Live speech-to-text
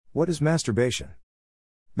What is masturbation?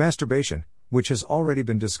 Masturbation, which has already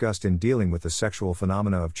been discussed in dealing with the sexual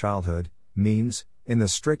phenomena of childhood, means, in the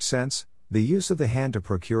strict sense, the use of the hand to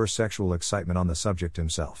procure sexual excitement on the subject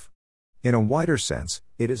himself. In a wider sense,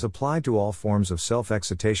 it is applied to all forms of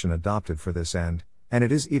self-excitation adopted for this end, and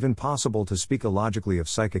it is even possible to speak illogically of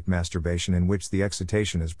psychic masturbation in which the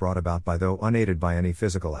excitation is brought about by though unaided by any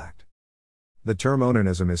physical act. The term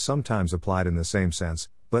onanism is sometimes applied in the same sense,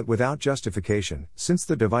 but without justification, since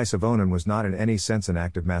the device of onan was not in any sense an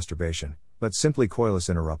act of masturbation, but simply coitus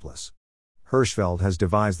interruptus. Hirschfeld has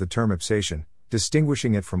devised the term ipsation,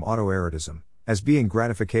 distinguishing it from autoerotism, as being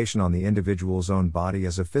gratification on the individual's own body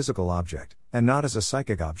as a physical object, and not as a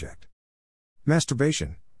psychic object.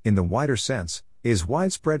 Masturbation, in the wider sense, is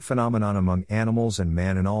widespread phenomenon among animals and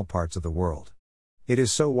man in all parts of the world. It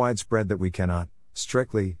is so widespread that we cannot,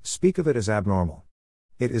 strictly, speak of it as abnormal.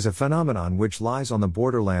 It is a phenomenon which lies on the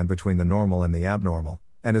borderland between the normal and the abnormal,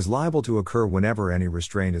 and is liable to occur whenever any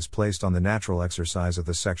restraint is placed on the natural exercise of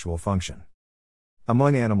the sexual function.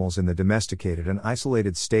 Among animals in the domesticated and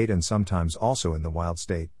isolated state, and sometimes also in the wild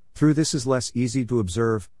state, through this is less easy to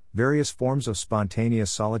observe, various forms of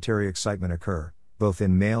spontaneous solitary excitement occur, both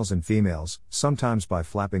in males and females, sometimes by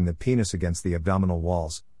flapping the penis against the abdominal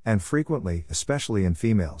walls, and frequently, especially in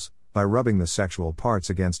females, by rubbing the sexual parts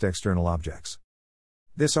against external objects.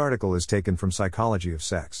 This article is taken from Psychology of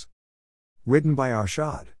Sex. Written by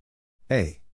Arshad A.